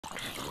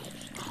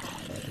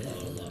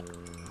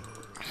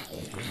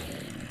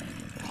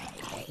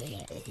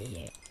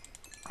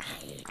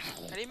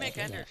How do you make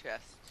ender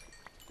chests?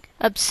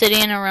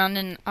 Obsidian around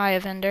an eye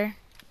of ender.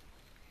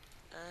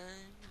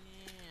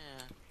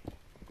 Yeah.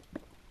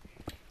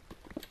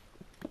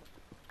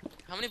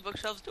 How many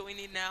bookshelves do we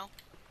need now?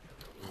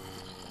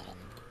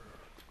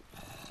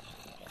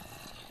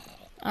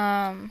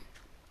 Um,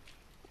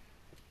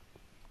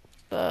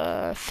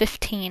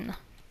 15.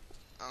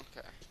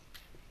 Okay.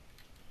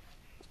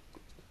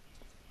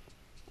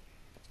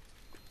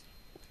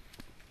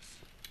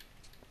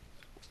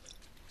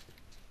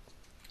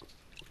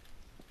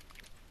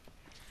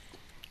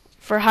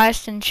 For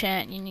highest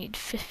enchant, you need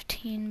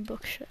 15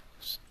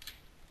 bookshelves.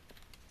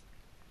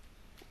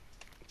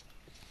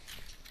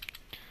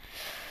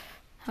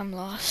 I'm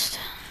lost.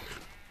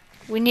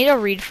 We need a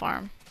reed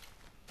farm.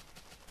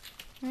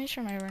 Let me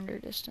turn my render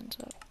distance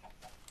up.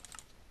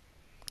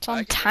 It's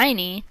on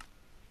tiny.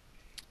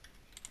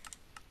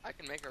 I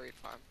can make a reed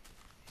farm.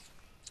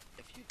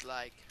 If you'd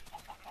like.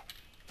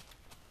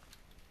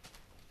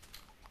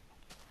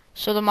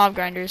 So the mob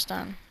grinder is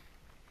done.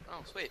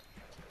 Oh, sweet.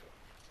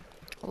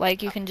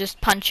 Like, you can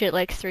just punch it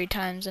like 3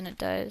 times and it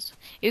dies.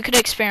 You could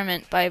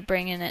experiment by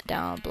bringing it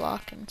down a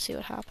block and see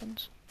what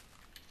happens.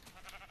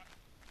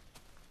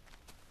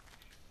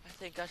 I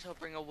think I shall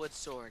bring a wood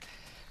sword.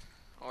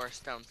 Or a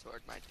stone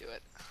sword might do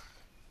it.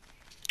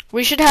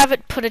 We should have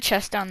it put a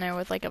chest down there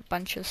with like a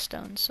bunch of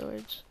stone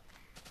swords.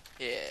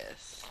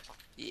 Yes.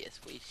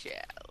 Yes, we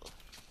shall.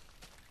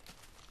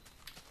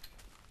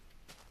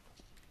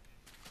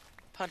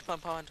 Punch,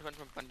 punch, punch, punch,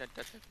 punch, punch, punch,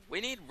 punch. We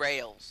need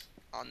rails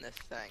on this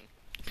thing.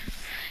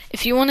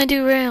 If you want to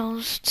do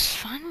rails, it's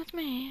fine with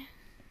me.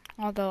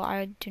 Although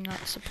I do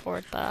not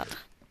support that.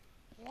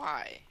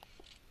 Why?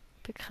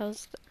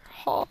 Because they're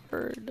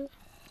hard.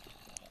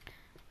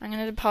 I'm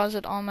gonna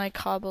deposit all my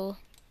cobble.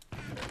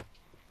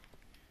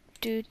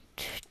 Doot,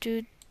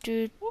 doot,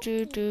 doot,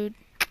 doot, doot.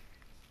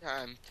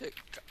 Time to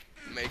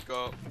make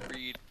a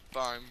reed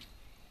farm.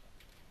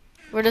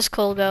 Where does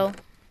coal go?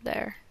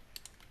 There.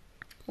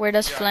 Where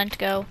does Yeah. flint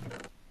go?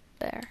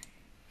 There.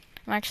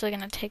 I'm actually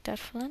gonna take that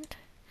flint.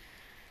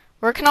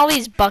 Where can all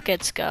these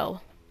buckets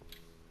go?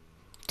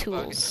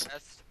 Tools.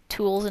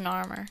 Tools and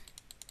armor.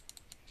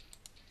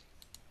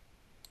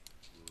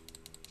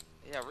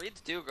 Yeah, reeds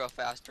do grow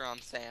faster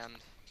on sand.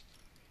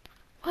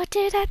 What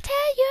did I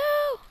tell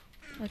you?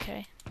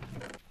 Okay.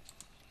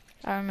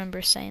 I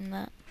remember saying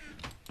that.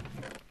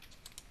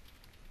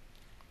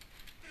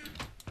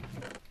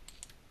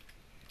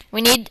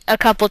 We need a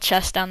couple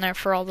chests down there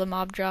for all the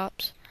mob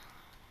drops.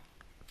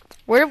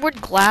 Where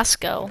would glass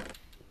go?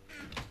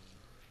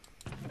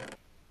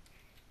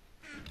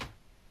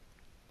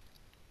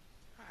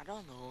 I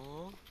don't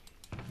know.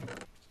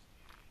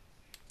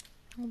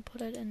 I'll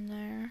put it in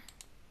there.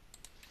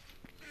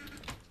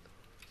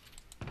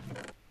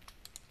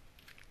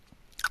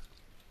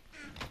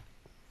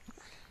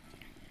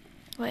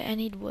 Wait, I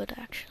need wood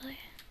actually.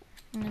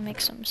 I'm gonna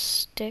make some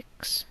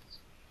sticks.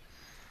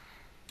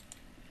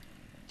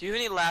 Do you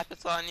have any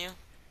lapis on you?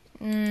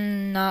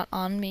 Not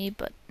on me,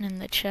 but in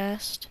the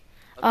chest.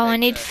 Okay, Oh, I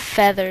need good.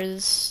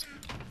 feathers.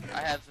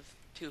 I have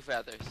 2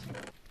 feathers.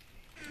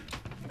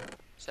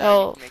 So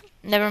Oh, you can make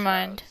never 6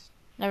 mind. arrows.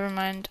 Never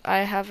mind. I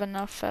have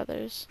enough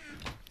feathers.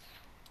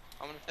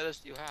 How many feathers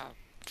do you have?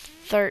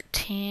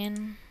 13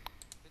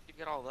 Where did you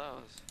get all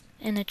those?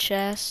 in a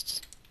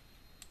chest.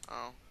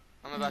 Oh,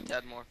 I'm about to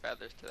add more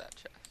feathers to that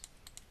chest.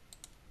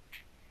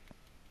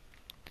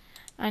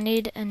 I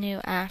need a new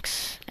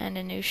axe and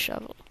a new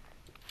shovel.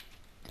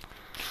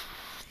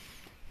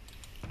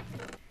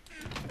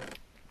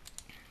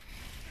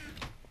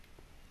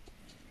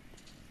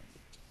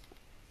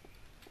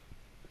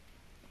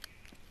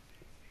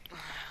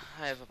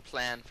 I have a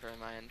plan for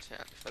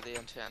the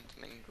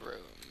enchanting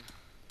room.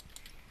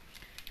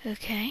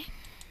 Okay.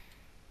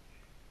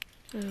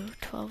 Ooh,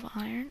 12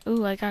 iron.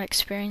 Ooh, I got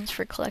experience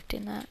for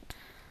collecting that.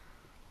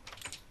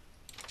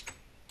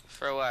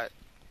 For what?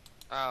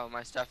 Oh,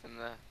 my stuff in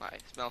my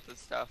smelted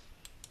stuff.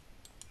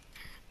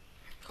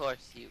 Of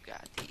course you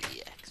got the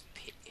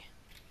EXP.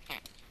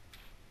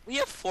 We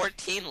have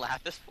 14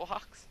 lapis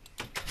blocks.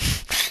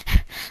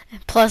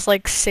 Plus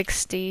like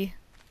 60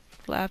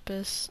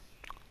 lapis.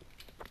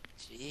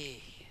 Jeez.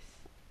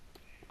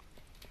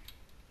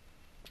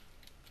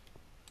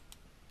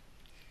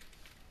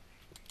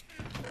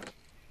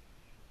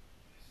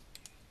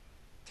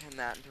 Turn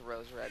that into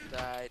rose red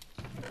dye.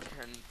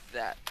 Turn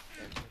that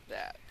into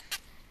that.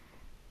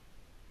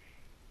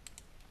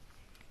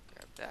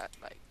 Grab that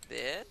like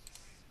this.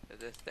 Put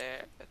this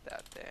there. Put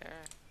that there.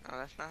 No,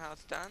 that's not how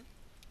it's done.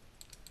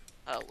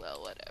 Oh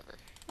well, whatever.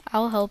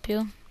 I'll help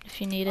you if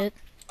you need it.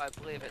 I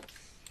believe it's.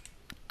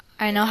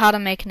 I know how to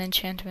make an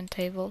enchantment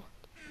table.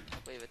 I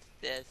believe it's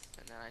this,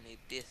 and then I need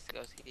this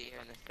goes here,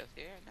 and this goes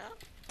here. No?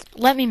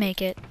 Let me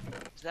make it.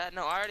 Is that?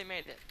 No, I already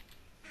made it.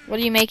 What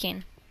are you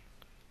making?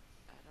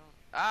 I don't.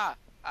 Ah!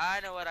 I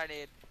know what I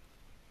need.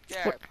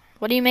 There.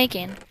 What are you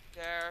making?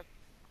 There.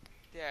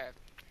 There.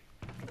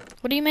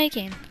 What are you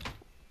making?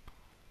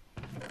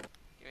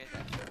 Give me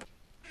that.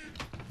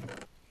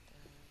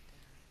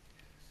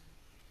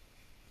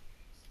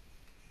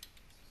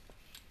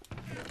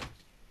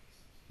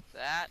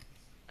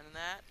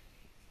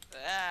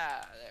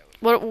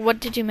 What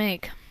did you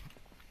make,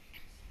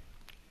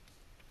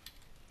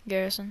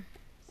 Garrison?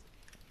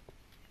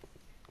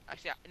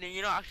 Actually,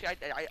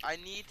 I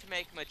need to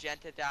make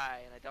magenta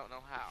dye, and I don't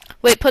know how.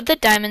 Wait, put the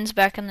diamonds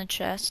back in the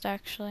chest,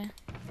 actually.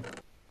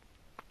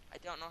 I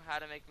don't know how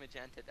to make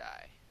magenta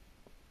dye.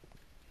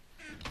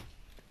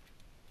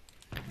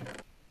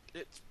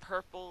 It's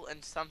purple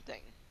and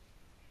something.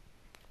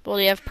 Well,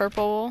 do you have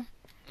purple wool?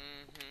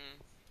 Mm-hmm.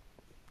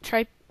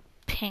 Try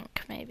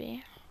pink,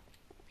 maybe.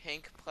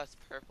 Pink plus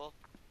purple?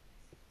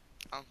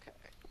 Okay,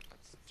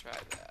 let's try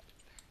that.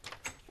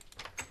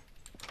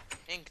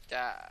 Pink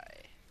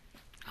dye.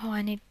 Oh,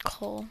 I need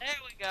coal. There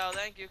we go.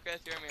 Thank you,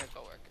 Chris. You're a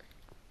miracle worker.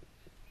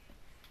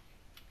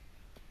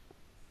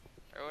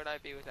 Where would I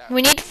be without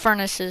We you? need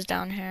furnaces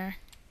down here.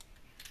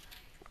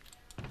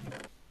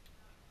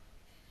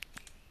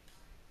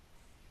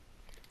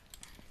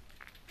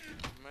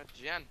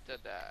 Magenta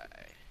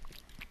dye.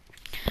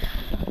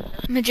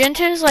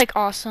 Magenta is like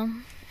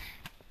awesome.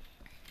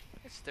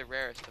 It's the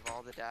rarest of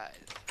all the dyes.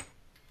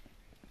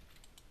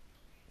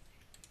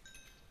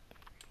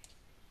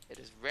 It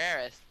is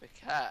rarest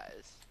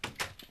because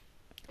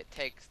it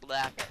takes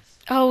lapis.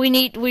 Oh,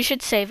 we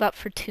should save up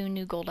for 2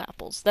 new gold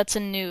apples. That's a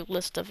new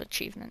list of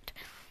achievement.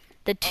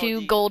 The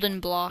 2 golden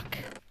block.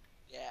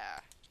 Yeah.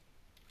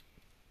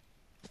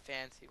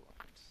 Fancy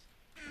ones.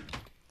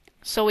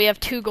 So we have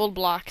 2 gold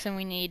blocks and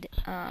we need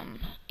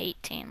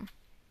 18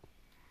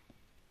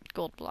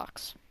 gold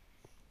blocks.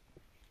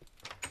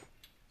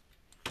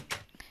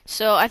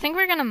 So I think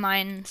we're gonna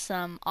mine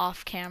some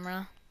off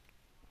camera,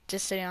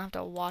 just so you don't have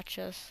to watch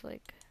us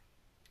like.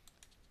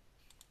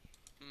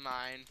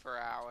 Mine for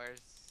hours.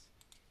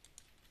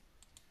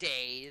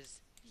 Days.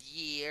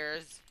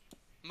 Years.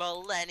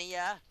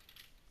 Millennia.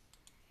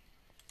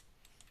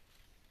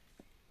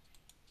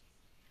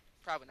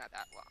 Probably not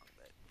that long,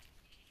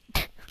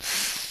 but...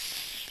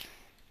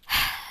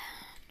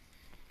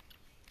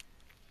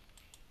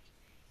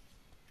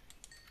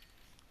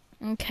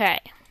 Okay.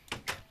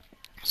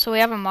 So we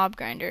have a mob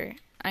grinder.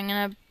 I'm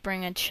gonna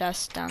bring a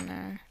chest down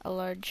there, a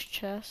large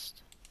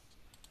chest.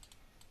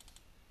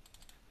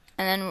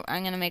 And then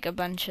I'm gonna make a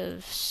bunch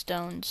of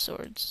stone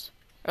swords.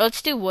 Or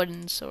let's do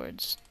wooden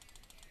swords.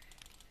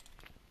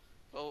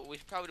 Well, we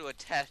should probably do a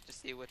test to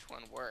see which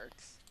one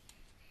works.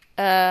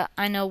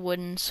 I know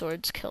wooden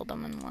swords kill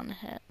them in 1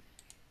 hit.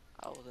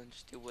 Oh, well then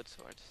just do wood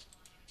swords.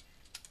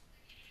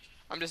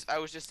 I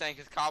was just saying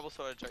because cobble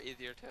swords are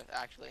easier to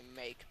actually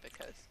make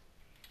because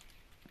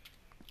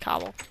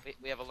Cobble.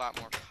 we have a lot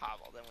more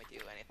cobble than we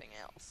do anything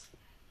else.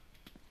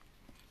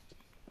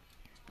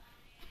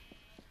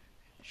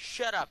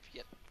 Shut up,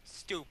 you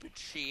stupid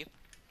sheep.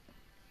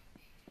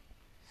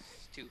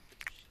 Stupid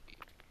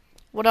sheep.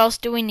 What else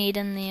do we need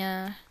in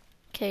the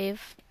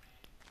cave?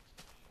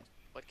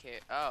 What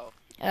cave? Oh.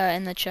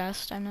 In the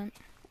chest, I meant.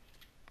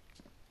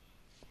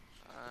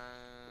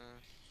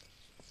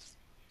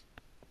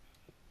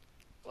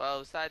 Well,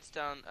 besides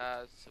stone,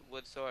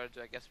 wood swords,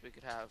 I guess we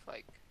could have,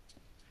 like,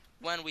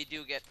 when we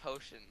do get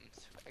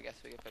potions, I guess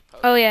we could put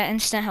potions. Oh yeah,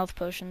 instant health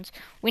potions.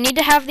 We need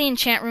to have the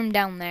enchant room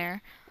down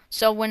there,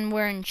 so when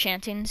we're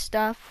enchanting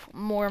stuff,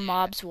 more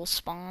mobs will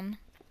spawn.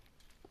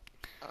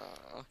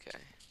 Okay.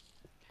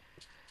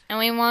 And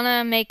we want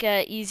to make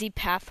a easy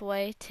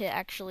pathway to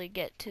actually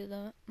get to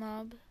the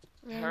mob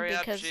room. Hurry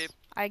up, because sheep.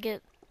 I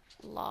get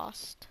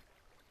lost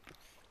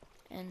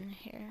in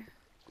here.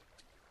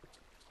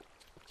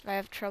 I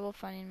have trouble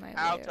finding my way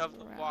Out of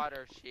the around.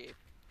 water, sheep.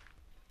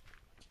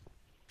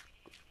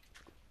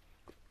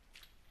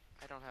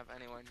 I don't have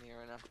anywhere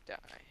near enough dye.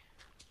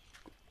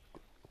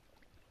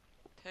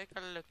 Take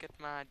a look at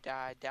my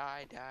dye.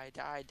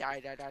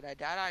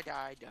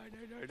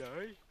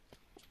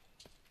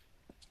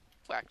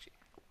 Black sheep.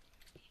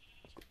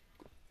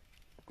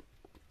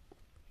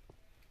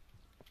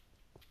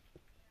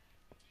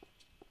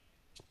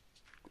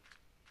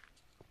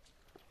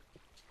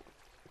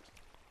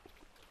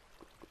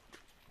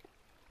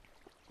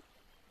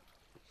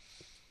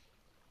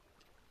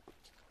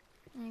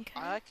 Okay.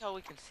 I like how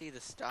we can see the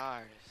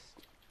stars.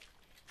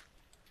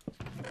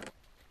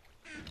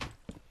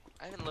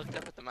 I haven't looked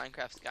up at the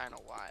Minecraft sky in a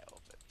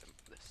while, but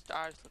the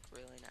stars look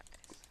really nice.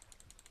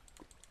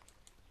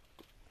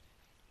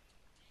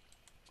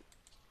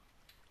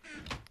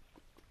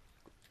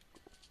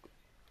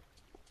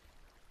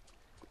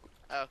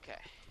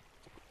 Okay.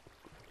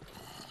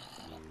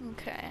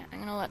 Okay, I'm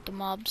gonna let the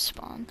mobs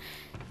spawn.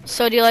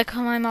 So do you like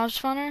my mob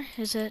spawner?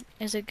 Is it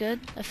good?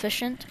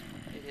 Efficient?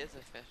 It is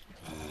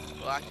efficient.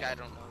 Well, actually, I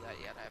don't know that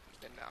yet. I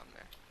haven't been down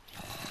there.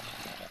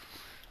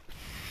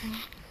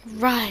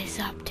 Rise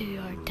up to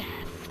your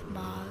death,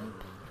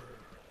 mob.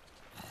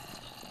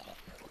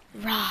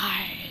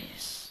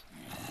 Rise.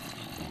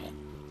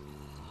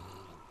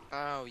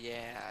 Oh,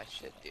 yeah, I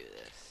should do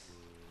this.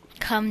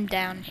 Come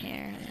down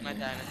here. My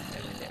diamond.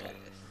 There it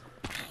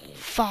is.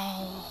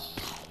 Fall.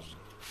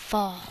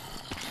 Fall.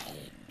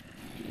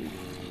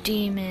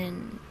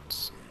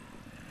 Demons.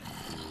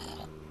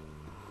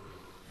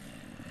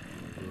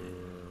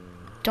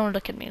 Don't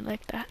look at me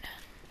like that.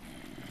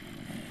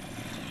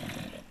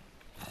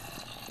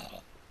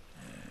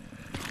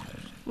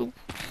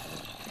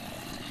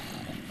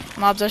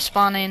 Mobs are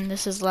spawning.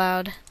 This is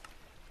loud.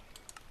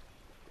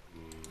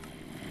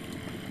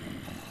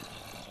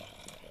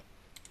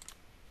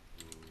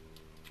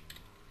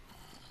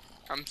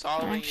 I'm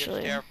solving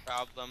Actually, your stair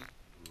problem.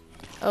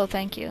 oh,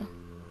 thank you.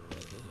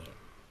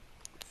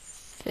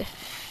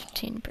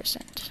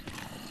 15%.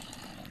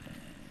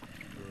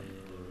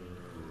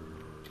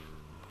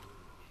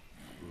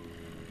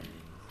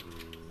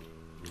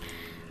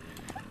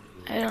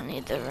 I don't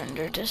need the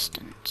render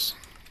distance.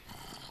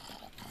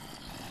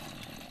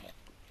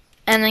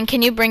 And then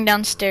can you bring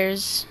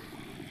downstairs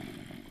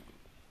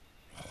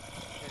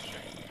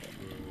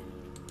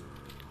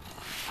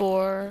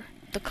for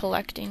the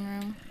collecting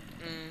room?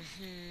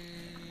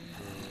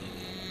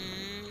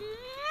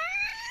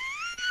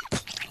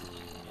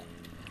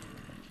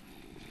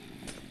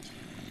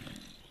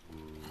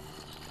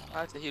 Oh,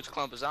 that's a huge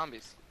clump of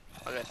zombies.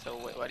 Okay, so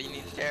wait, what do you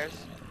need stairs?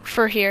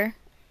 For here.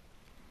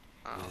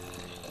 Oh.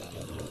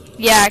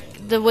 Yeah,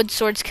 the wood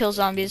swords kill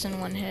zombies in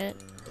one hit.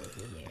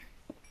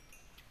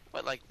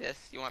 What, like this?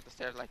 You want the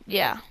stairs like this?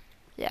 Yeah.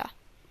 Yeah.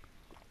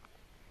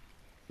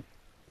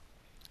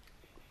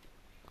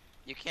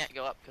 You can't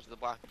go up because of the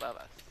block above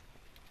us.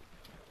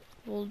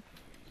 Well,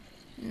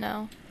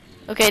 no.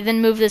 Okay,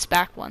 then move this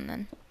back one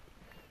then.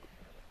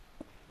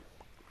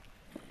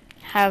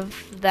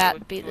 Have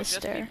that be the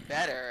stair. It would just be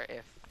better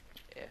if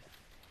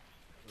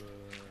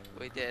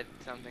we did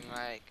something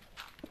like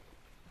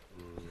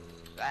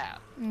that.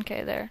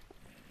 Okay, there.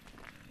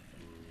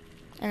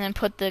 And then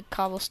put the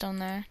cobblestone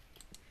there.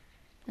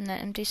 In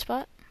that empty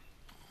spot.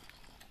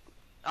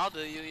 I'll do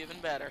you even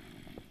better.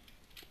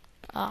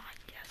 Ah,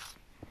 yes.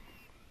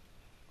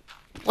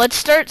 Let's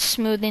start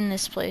smoothing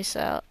this place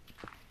out.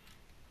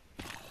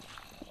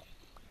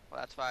 Well,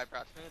 that's why I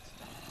brought smooth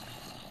stone.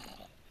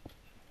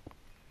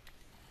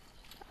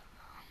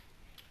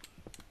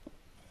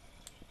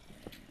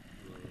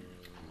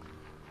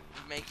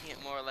 Making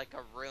it more like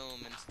a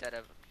room instead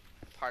of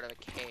part of a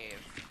cave.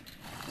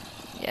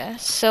 Yeah,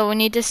 so we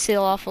need to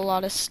seal off a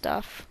lot of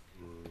stuff.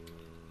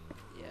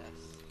 Yes.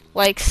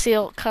 Like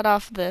cut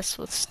off this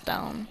with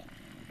stone.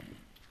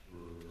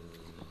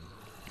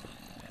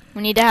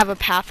 We need to have a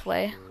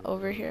pathway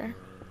over here.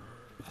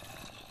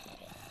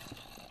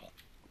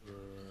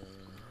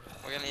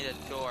 We're gonna need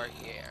a door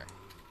here.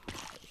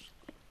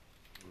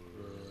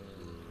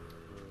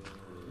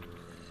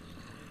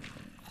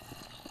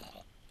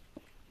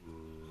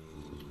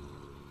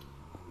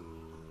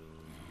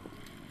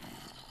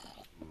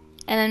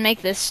 And then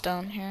make this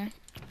stone here.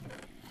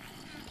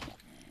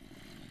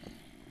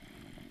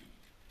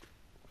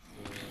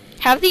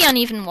 Have the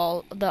uneven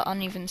wall, the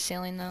uneven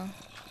ceiling though.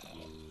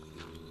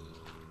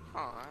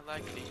 Oh, I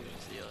like the even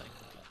ceiling.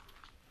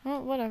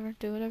 Well, whatever,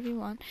 do whatever you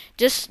want.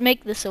 Just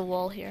make this a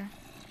wall here.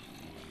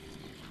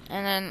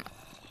 And then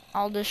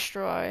I'll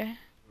destroy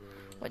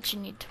what you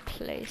need to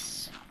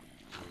place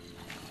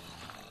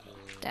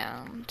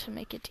down to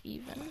make it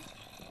even.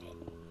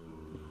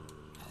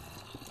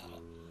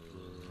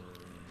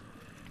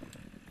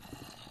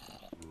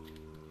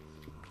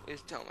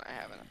 Please tell me I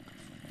have enough.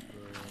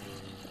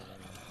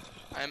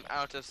 I'm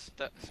out of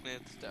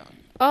smooth stone.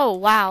 Oh,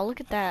 wow, look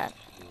at that.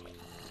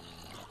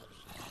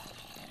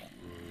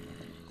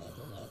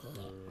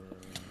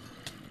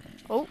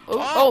 Oh,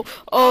 oh,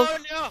 oh,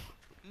 oh.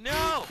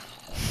 No!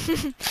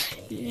 No!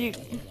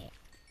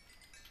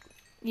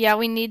 Yeah,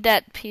 we need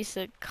that piece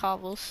of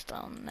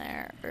cobblestone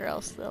there, or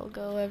else they'll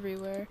go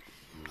everywhere.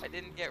 I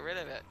didn't get rid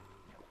of it.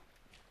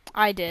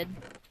 I did.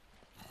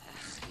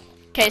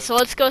 Okay, so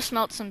let's go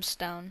smelt some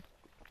stone.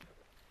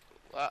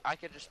 Well, I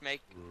could just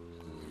make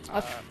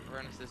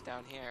furnaces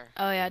down here.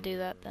 Oh yeah, do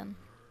that then.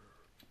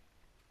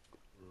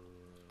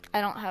 I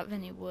don't have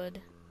any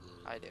wood.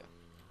 I do.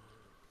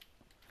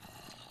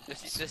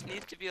 This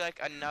needs to be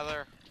like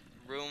another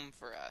room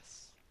for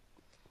us.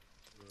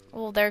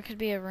 Well, there could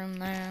be a room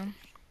there.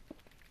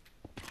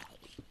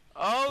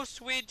 Oh,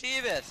 sweet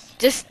Jeebus!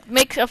 Just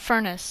make a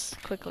furnace,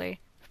 quickly.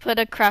 Put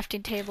a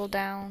crafting table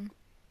down.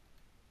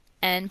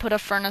 And put a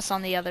furnace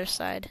on the other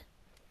side.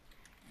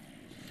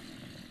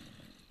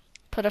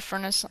 Put a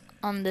furnace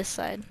on this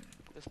side.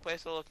 This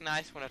place will look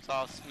nice when it's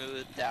all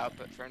smoothed out,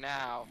 but for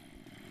now...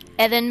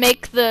 And then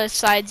make the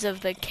sides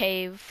of the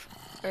cave,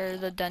 or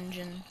the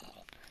dungeon,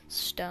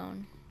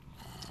 stone.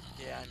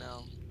 Yeah, I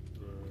know.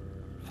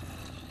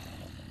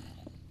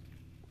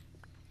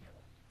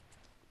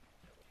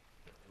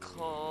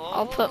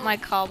 I'll put my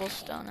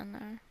cobblestone in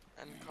there.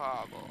 And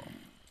cobble.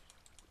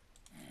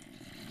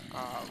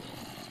 Cobble.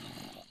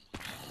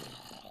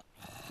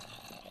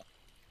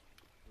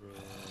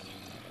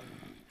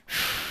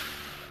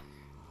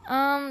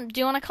 Do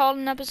you want to call it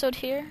an episode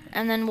here?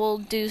 And then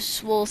we'll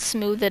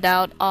smooth it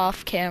out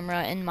off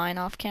camera and mine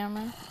off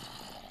camera?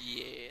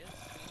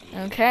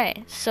 Yeah.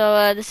 Okay,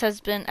 so this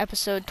has been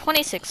episode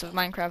 26 of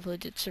Minecraft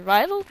Legit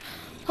Survival.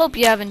 Hope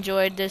you have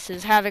enjoyed. This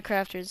is Havoc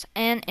Crafters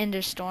and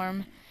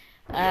Enderstorm.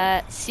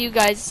 See you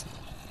guys.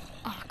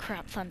 Oh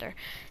crap, thunder.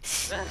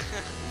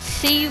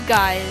 See you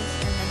guys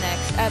in the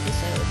next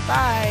episode.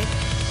 Bye.